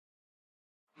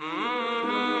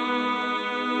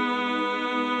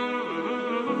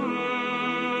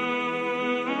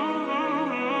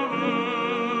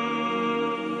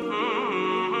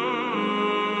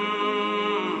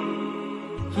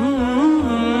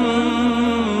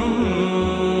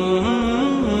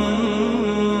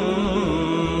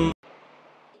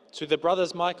To the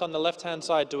brother's mic on the left-hand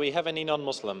side, do we have any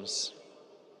non-Muslims?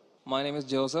 My name is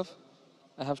Joseph.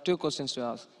 I have two questions to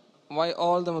ask. Why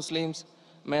all the Muslims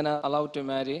men are allowed to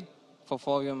marry for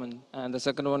 4 women? And the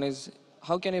second one is,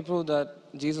 how can you prove that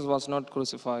Jesus was not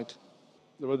crucified?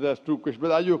 Brother has two questions.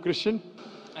 Brother, are you a Christian?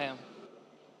 I am.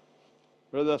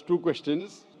 Brother has two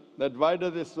questions. That why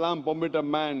does Islam permit a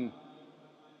man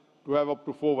to have up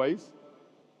to 4 wives?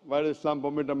 Why does Islam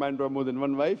permit a man to have more than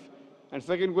 1 wife? And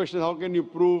second question, how can you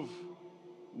prove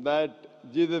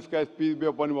that Jesus Christ, peace be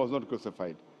upon him, was not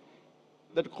crucified?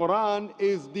 That Quran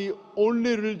is the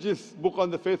only religious book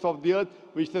on the face of the earth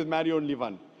which says marry only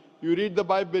one. You read the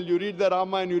Bible, you read the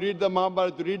Ramayana, you read the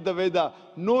Mahabharata, you read the Veda.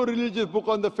 No religious book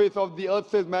on the face of the earth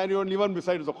says marry only one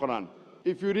besides the Quran.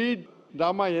 If you read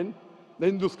Ramayana, the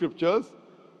Hindu scriptures,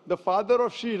 the father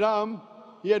of Sri Ram,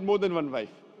 he had more than 1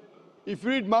 wife. If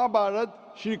you read Mahabharata,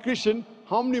 Sri Krishna,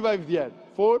 how many wives he had?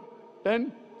 4,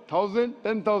 10, 1,000,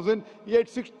 10,000. He had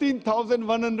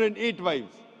 16,108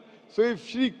 wives. So if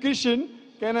Sri Krishna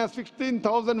can have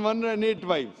 16,108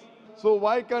 wives, so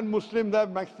why can't Muslims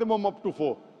have maximum up to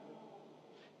 4?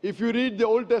 If you read the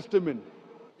Old Testament,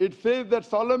 it says that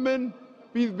Solomon,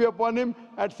 peace be upon him,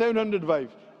 had 700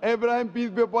 wives. Abraham, peace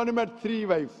be upon him, had 3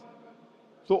 wives.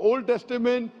 So Old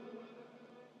Testament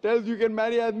tells you can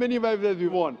marry as many wives as you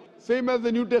want. Same as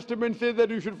the New Testament says that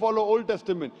you should follow Old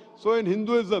Testament. So in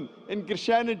Hinduism, in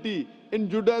Christianity, in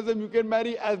Judaism, you can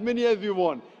marry as many as you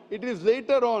want. It is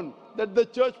later on that the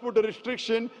church put a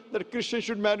restriction that Christians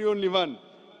should marry only one.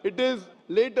 It is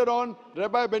later on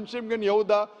Rabbi Benjamin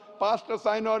Yehuda passed a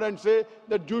synod and say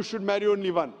that Jews should marry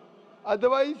only one.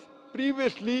 Otherwise,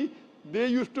 previously, they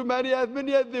used to marry as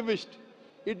many as they wished.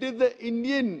 It is the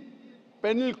Indian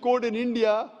penal code in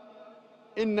India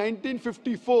in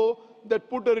 1954 that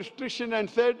put a restriction and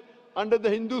said under the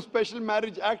Hindu Special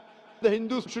Marriage Act, the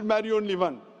Hindus should marry only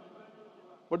one.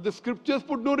 But the scriptures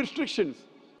put no restrictions.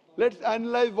 Let's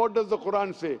analyze what does the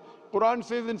Quran say. Quran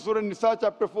says in Surah Nisa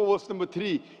chapter 4 verse number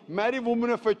 3, marry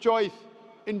women of your choice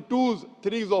in 2s,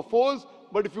 3s or 4s,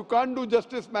 but if you can't do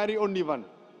justice, marry only one.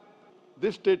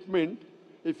 This statement,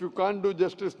 if you can't do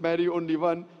justice, marry only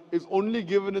one, is only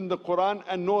given in the Quran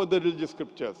and no other religious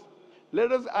scriptures.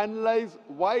 Let us analyze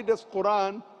why does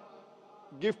Quran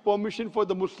give permission for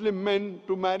the Muslim men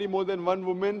to marry more than 1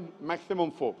 woman,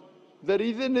 maximum 4. The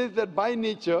reason is that by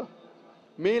nature,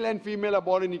 male and female are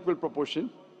born in equal proportion.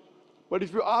 But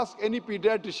if you ask any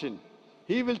pediatrician,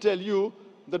 he will tell you,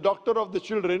 the doctor of the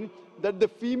children, that the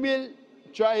female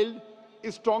child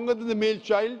is stronger than the male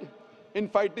child in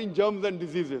fighting germs and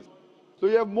diseases. So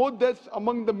you have more deaths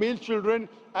among the male children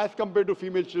as compared to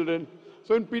female children.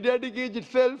 So in pediatric age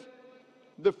itself,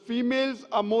 the females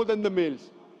are more than the males.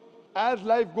 As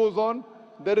life goes on,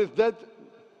 there is death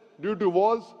due to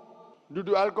wars, due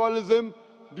to alcoholism,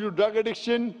 due to drug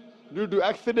addiction, due to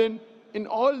accident. In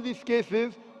all these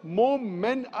cases, more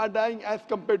men are dying as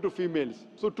compared to females.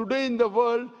 So today in the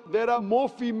world, there are more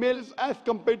females as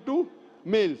compared to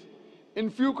males. In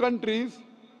few countries,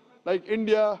 like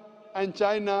India and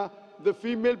China, the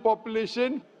female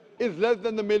population is less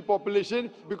than the male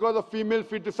population because of female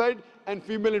feticide and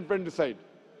female infanticide.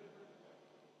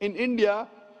 In India,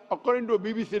 according to a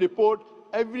BBC report,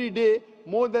 every day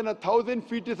more than 1,000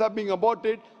 fetuses are being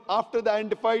aborted after they are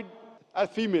identified as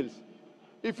females.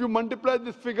 If you multiply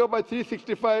this figure by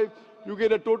 365, you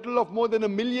get a total of more than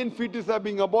 1 million fetuses are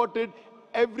being aborted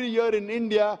every year in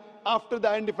India after they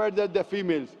are identified that they are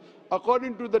females.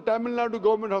 According to the Tamil Nadu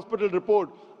government hospital report,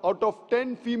 out of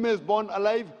 10 females born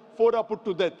alive, 4 are put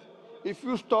to death. If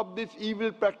you stop this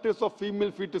evil practice of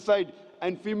female feticide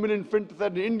and female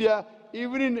infanticide in India,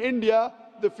 even in India,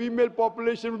 the female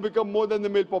population will become more than the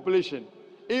male population.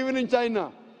 Even in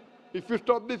China, if you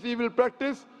stop this evil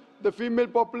practice, the female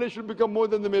population will become more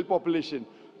than the male population.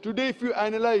 Today, if you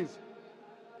analyze,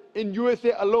 in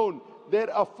USA alone,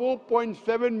 there are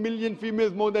 4.7 million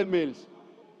females more than males.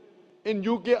 In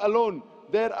UK alone,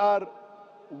 there are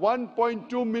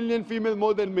 1.2 million females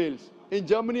more than males. In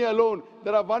Germany alone,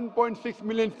 there are 1.6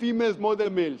 million females more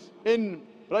than males. In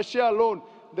Russia alone,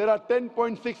 there are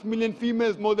 10.6 million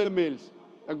females more than males.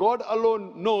 And God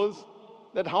alone knows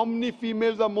that how many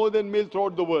females are more than males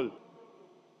throughout the world.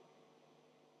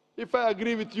 If I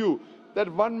agree with you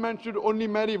that one man should only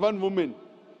marry one woman,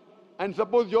 and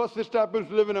suppose your sister happens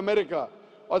to live in America,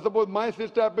 or suppose my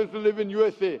sister happens to live in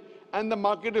USA, and the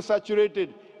market is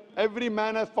saturated, every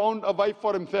man has found a wife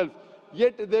for himself,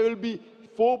 yet there will be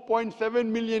 4.7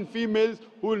 million females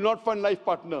who will not find life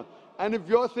partner. And if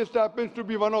your sister happens to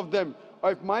be one of them,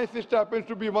 or if my sister happens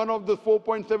to be one of the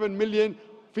 4.7 million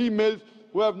females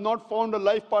who have not found a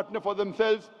life partner for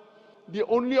themselves, the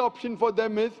only option for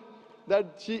them is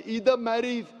that she either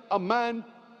marries a man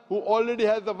who already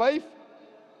has a wife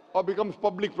or becomes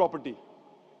public property.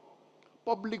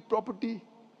 Public property,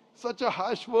 such a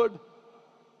harsh word.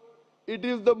 It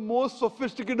is the most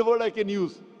sophisticated word I can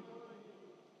use.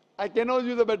 I cannot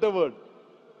use a better word.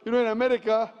 You know, in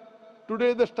America,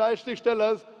 today the statistics tell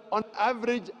us, on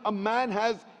average, a man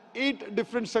has 8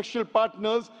 different sexual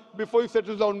partners before he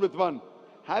settles down with one.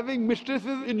 Having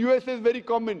mistresses in USA is very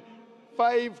common.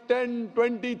 5, 10,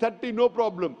 20, 30, no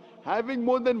problem. Having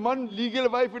more than one legal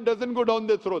wife, it doesn't go down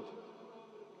their throat.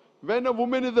 When a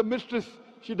woman is a mistress,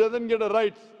 she doesn't get her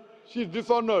rights. She is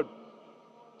dishonored.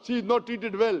 She is not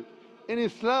treated well. In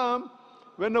Islam,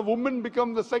 when a woman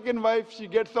becomes the second wife, she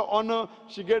gets her honor,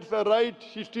 she gets her right,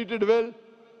 she's treated well.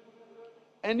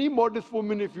 Any modest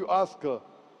woman, if you ask her,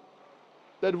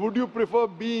 that would you prefer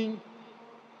being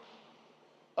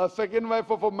a second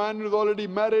wife of a man who is already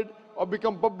married or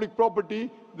become public property,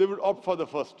 they would opt for the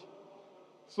first.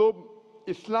 So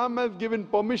Islam has given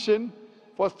permission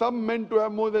for some men to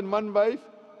have more than one wife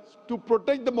to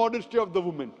protect the modesty of the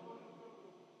woman.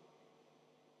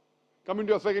 Coming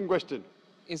to your second question.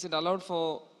 Is it allowed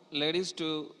for ladies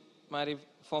to marry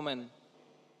 4 men?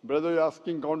 Brother, you're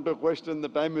asking counter question, the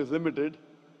time is limited.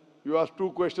 You asked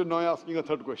 2 questions, now you're asking a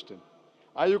 3rd question.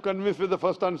 Are you convinced with the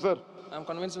first answer? I'm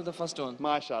convinced with the first one.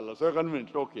 MashaAllah, so you're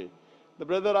convinced, okay. The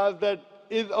brother asked that,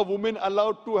 is a woman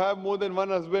allowed to have more than one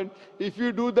husband? If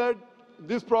you do that,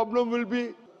 this problem will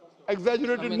be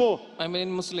exaggerated more. I mean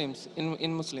in Muslims,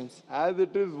 in Muslims. As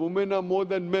it is, women are more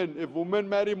than men. If women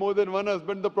marry more than one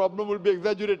husband, the problem will be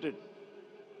exaggerated.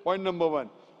 Point number 1.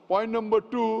 Point number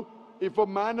 2, if a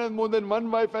man has more than one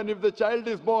wife and if the child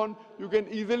is born, you can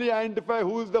easily identify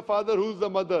who is the father, who is the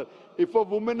mother. If a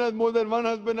woman has more than one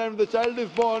husband and if the child is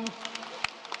born...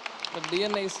 But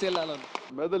DNA is still allowed.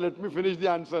 Brother, let me finish the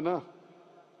answer, na?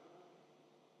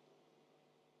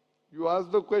 You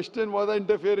asked the question, was I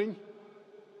interfering?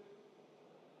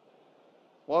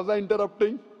 Was I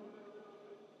interrupting?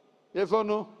 Yes or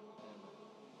no?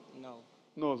 No.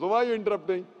 No. So why are you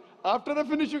interrupting? After I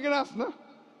finish, you can ask, na?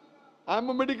 I'm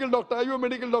a medical doctor. Are you a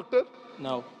medical doctor?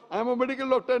 No. I'm a medical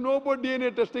doctor. I know about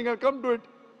DNA testing. I'll come to it.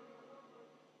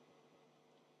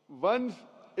 Once,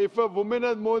 if a woman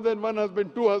has more than one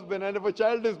husband, 2 husbands, and if a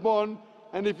child is born,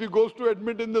 and if he goes to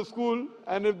admit in the school,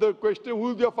 and if the question,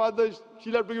 who's your father,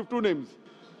 she'll have to give 2 names.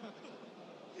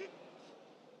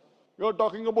 You're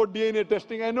talking about DNA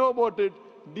testing. I know about it.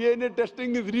 DNA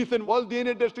testing is recent. Was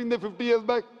DNA testing there 50 years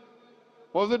back?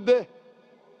 Was it there?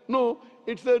 No.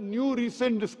 It's a new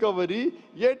recent discovery,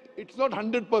 yet it's not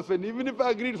 100%. Even if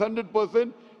I agree it's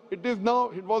 100%, it is now,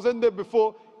 it wasn't there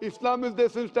before. Islam is there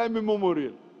since time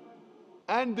immemorial.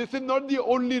 And this is not the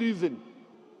only reason.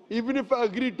 Even if I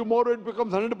agree tomorrow it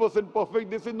becomes 100%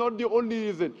 perfect, this is not the only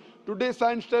reason. Today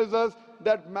science tells us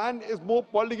that man is more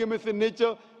polygamous in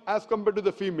nature as compared to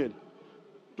the female.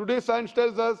 Today science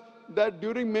tells us that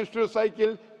during menstrual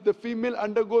cycle, the female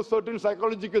undergoes certain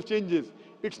psychological changes.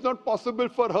 It's not possible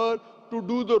for her to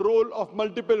do the role of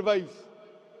multiple wives.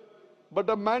 But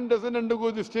a man doesn't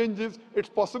undergo these changes, it's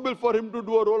possible for him to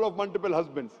do a role of multiple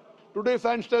husbands. Today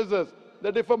science tells us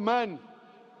that if a man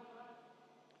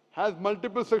has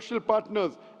multiple sexual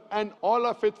partners and all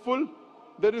are faithful,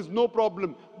 there is no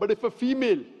problem. But if a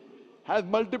female has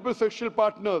multiple sexual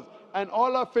partners and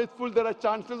all are faithful, there are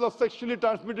chances of sexually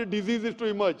transmitted diseases to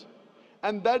emerge.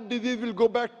 And that disease will go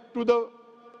back to the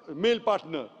male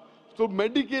partner. So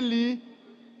medically,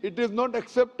 it is not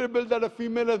acceptable that a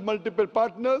female has multiple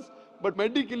partners, but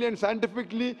medically and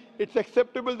scientifically, it's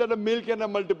acceptable that a male can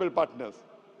have multiple partners.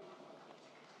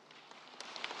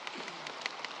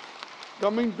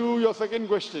 Coming to your second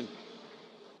question,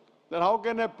 then how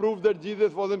can I prove that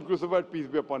Jesus wasn't crucified, peace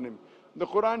be upon him? The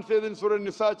Quran says in Surah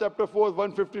Nisa, chapter 4,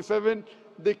 157,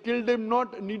 they killed him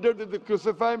not, neither did they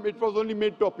crucify him, it was only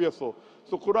made to appear so.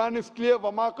 So Quran is clear,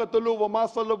 وَمَا قَتَلُوا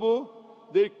وَمَا صَلَبُوا,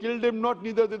 they killed him not,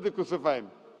 neither did they crucify him.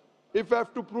 If I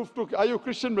have to prove to... Are you a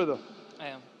Christian, brother? I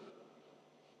am.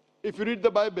 If you read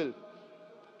the Bible,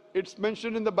 it's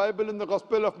mentioned in the Bible in the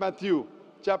Gospel of Matthew,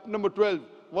 chapter number 12,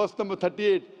 verse number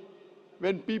 38,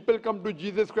 when people come to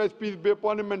Jesus Christ, peace be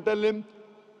upon him, and tell him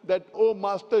that, oh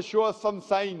Master, show us some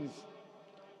signs.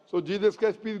 So Jesus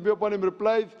Christ, peace be upon him,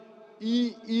 replies,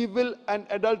 ye evil and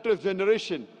adulterous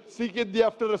generation, seeketh thee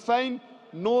after a sign,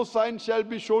 no sign shall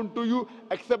be shown to you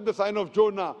except the sign of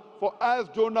Jonah. For as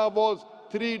Jonah was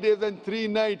 3 days and 3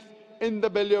 nights in the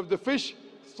belly of the fish,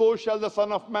 so shall the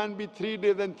Son of Man be 3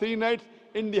 days and 3 nights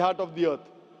in the heart of the earth.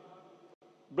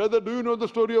 Brother, do you know the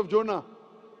story of Jonah?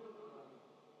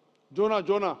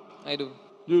 Jonah. I do.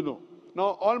 You know.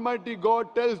 Now Almighty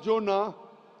God tells Jonah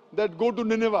that go to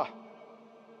Nineveh.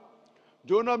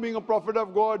 Jonah being a prophet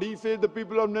of God, he said the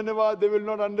people of Nineveh, they will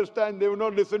not understand, they will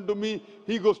not listen to me.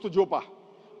 He goes to Joppa.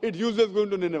 It's useless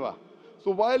going to Nineveh.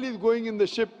 So while he's going in the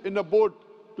ship, in a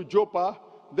boat to Joppa,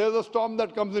 there's a storm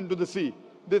that comes into the sea.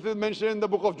 This is mentioned in the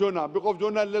book of Jonah. Book of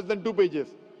Jonah is less than 2 pages.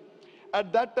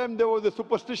 At that time, there was a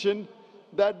superstition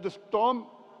that the storm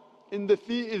in the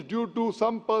sea is due to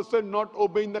some person not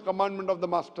obeying the commandment of the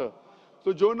master.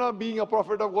 So Jonah, being a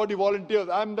prophet of God, he volunteers,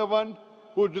 I'm the one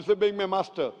who is disobeying my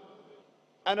master.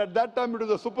 And at that time, it was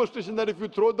a superstition that if you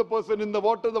throw the person in the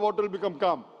water will become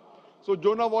calm. So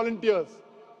Jonah volunteers,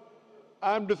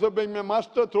 I am disobeying my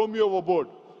master, throw me overboard.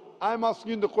 I am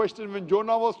asking the question, when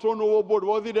Jonah was thrown overboard,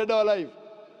 was he dead or alive?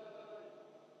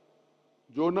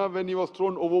 Jonah, when he was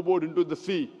thrown overboard into the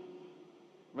sea,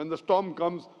 when the storm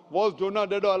comes, was Jonah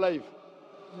dead or alive?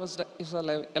 He was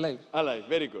alive. Alive,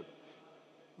 very good.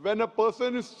 When a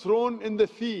person is thrown in the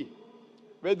sea,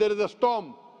 where there is a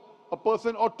storm, a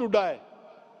person ought to die.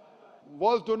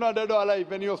 Was Jonah dead or alive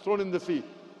when he was thrown in the sea?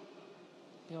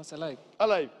 He was alive.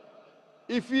 Alive.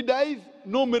 If he dies,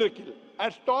 no miracle.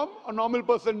 At storm, a normal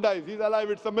person dies. He's alive,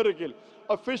 it's a miracle.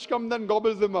 A fish comes and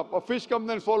gobbles him up. A fish comes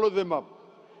and swallows him up.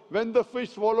 When the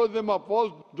fish swallows him up,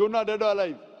 was Jonah dead or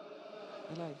alive?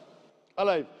 Alive.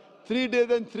 Alive. 3 days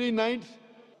and 3 nights,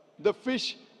 the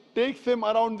fish takes him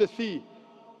around the sea.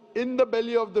 In the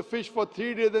belly of the fish for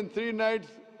 3 days and 3 nights,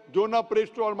 Jonah prays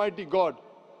to Almighty God.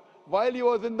 While he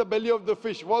was in the belly of the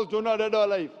fish, was Jonah dead or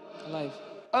alive? Alive.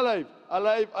 Alive,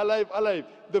 alive, alive, alive.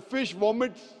 The fish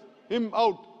vomits him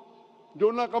out.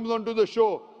 Jonah comes onto the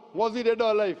shore. Was he dead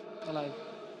or alive? Alive.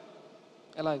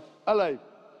 Alive. Alive.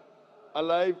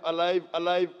 Alive, alive,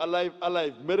 alive, alive,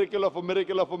 alive. Miracle of a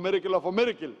miracle of a miracle of a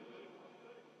miracle.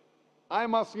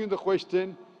 I'm asking you the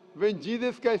question, when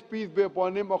Jesus Christ, peace be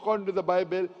upon him, according to the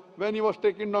Bible, when he was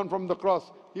taken down from the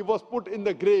cross, he was put in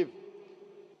the grave,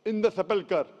 in the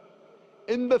sepulchre.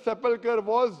 In the sepulchre,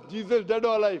 was Jesus dead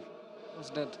or alive? He was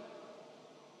dead.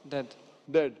 Dead.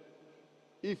 Dead.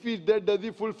 If he's dead, does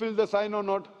he fulfill the sign or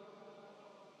not?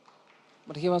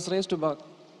 But he was raised to back.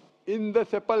 In the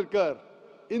sepulchre,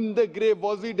 in the grave,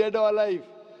 was he dead or alive?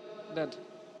 Dead.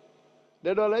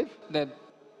 Dead or alive? Dead.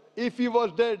 If he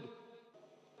was dead,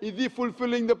 is he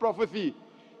fulfilling the prophecy?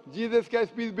 Jesus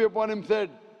Christ, peace be upon him, said,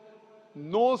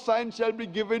 no sign shall be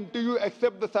given to you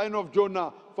except the sign of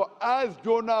Jonah. For as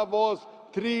Jonah was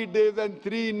 3 days and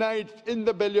 3 nights in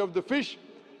the belly of the fish,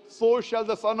 so shall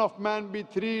the Son of Man be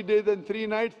 3 days and 3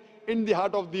 nights in the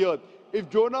heart of the earth. If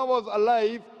Jonah was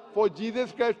alive, for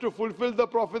Jesus Christ to fulfill the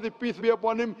prophecy, peace be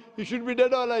upon him, he should be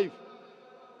dead or alive?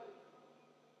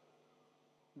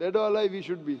 Dead or alive he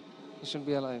should be. He should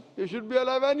be alive. He should be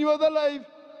alive, and he was alive.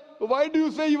 Why do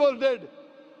you say he was dead?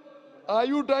 Are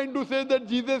you trying to say that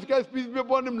Jesus Christ, peace be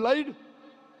upon him, lied?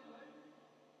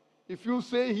 If you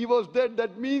say he was dead,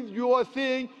 that means you are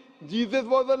saying Jesus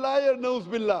was a liar, Nauz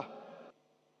Billah.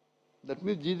 That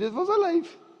means Jesus was alive.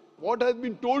 What has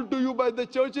been told to you by the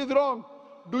church is wrong.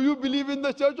 Do you believe in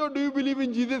the church or do you believe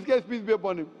in Jesus Christ, peace be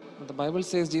upon him? The Bible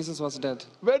says Jesus was dead.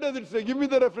 Where does it say? Give me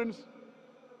the reference.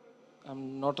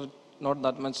 I'm not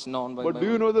that much known by the But Bible.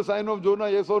 do you know the sign of Jonah,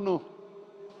 yes or no?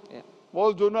 Yeah.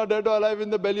 Was Jonah dead or alive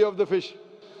in the belly of the fish?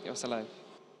 He was alive.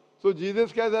 So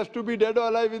Jesus Christ has to be dead or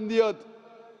alive in the earth.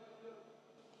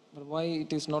 But why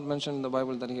it is not mentioned in the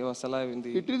Bible that he was alive in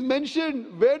the... It is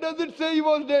mentioned. Where does it say he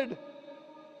was dead?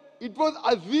 It was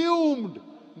assumed.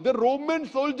 The Roman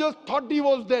soldiers thought he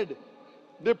was dead.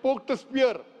 They poked a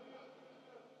spear.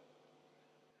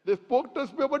 They poked a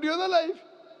spear, but he was alive.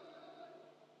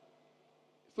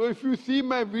 So if you see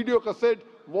my video cassette,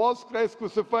 Was Christ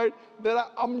Crucified? There are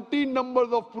umpteen numbers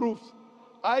of proofs.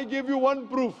 I gave you one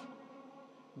proof.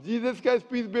 Jesus Christ,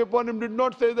 peace be upon him, did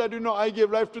not say that, I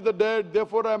gave life to the dead,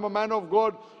 therefore I am a man of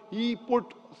God. He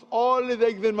put all his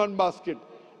eggs in one basket.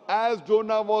 As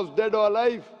Jonah was dead or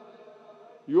alive,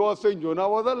 you are saying Jonah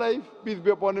was alive, peace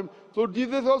be upon him. So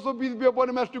Jesus also, peace be upon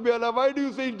him, has to be alive. Why do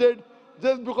you say he's dead?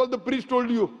 Just because the priest told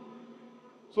you.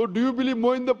 So do you believe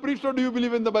more in the priest or do you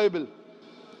believe in the Bible?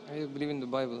 I believe in the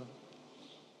Bible.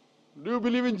 Do you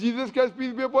believe in Jesus Christ,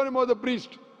 peace be upon him, or the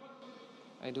priest?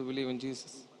 I do believe in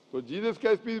Jesus. So Jesus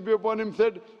Christ, peace be upon him,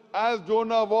 said, as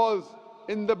Jonah was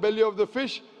in the belly of the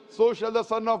fish, so shall the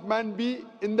Son of Man be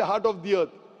in the heart of the earth.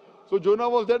 So Jonah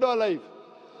was dead or alive?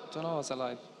 Jonah was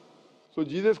alive. So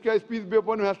Jesus Christ, peace be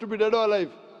upon him, has to be dead or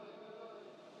alive?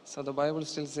 So the Bible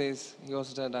still says he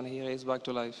was dead and he raised back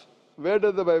to life. Where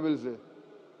does the Bible say?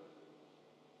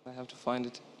 I have to find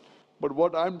it. But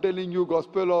what I'm telling you,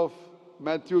 Gospel of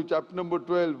Matthew, chapter number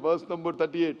 12, verse number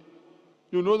 38.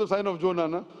 You know the sign of Jonah,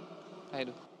 na? I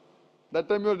do. That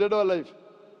time you were dead or alive?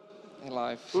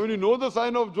 Alive. So when you know the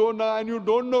sign of Jonah and you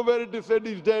don't know where it is said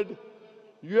he's dead,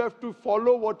 You have to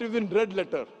follow what is in red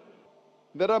letter.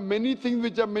 There are many things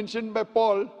which are mentioned by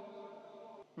Paul,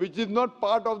 which is not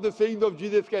part of the sayings of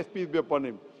Jesus Christ, peace be upon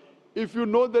him. If you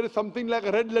know there is something like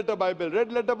a red letter Bible.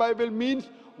 Red letter Bible means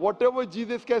whatever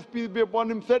Jesus Christ, peace be upon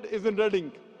him, said is in red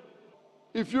ink.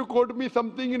 If you quote me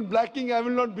something in black ink, I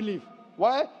will not believe.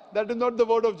 Why? That is not the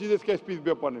word of Jesus Christ, peace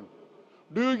be upon him.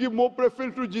 Do you give more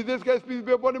preference to Jesus Christ, peace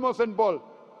be upon him, or St. Paul?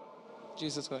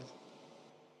 Jesus Christ.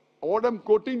 What I'm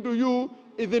quoting to you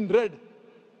is in red.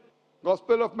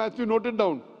 Gospel of Matthew, note it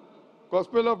down.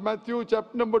 Gospel of Matthew,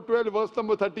 chapter number 12, verse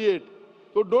number 38.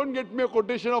 So don't get me a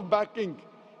quotation of black ink.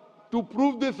 To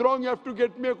prove this wrong, you have to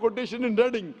get me a quotation in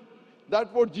red ink.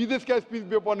 That's what Jesus Christ, peace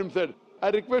be upon him, said. I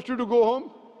request you to go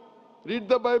home, read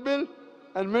the Bible,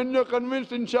 and when you're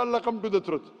convinced, inshallah, come to the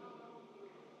truth.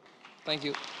 Thank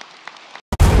you.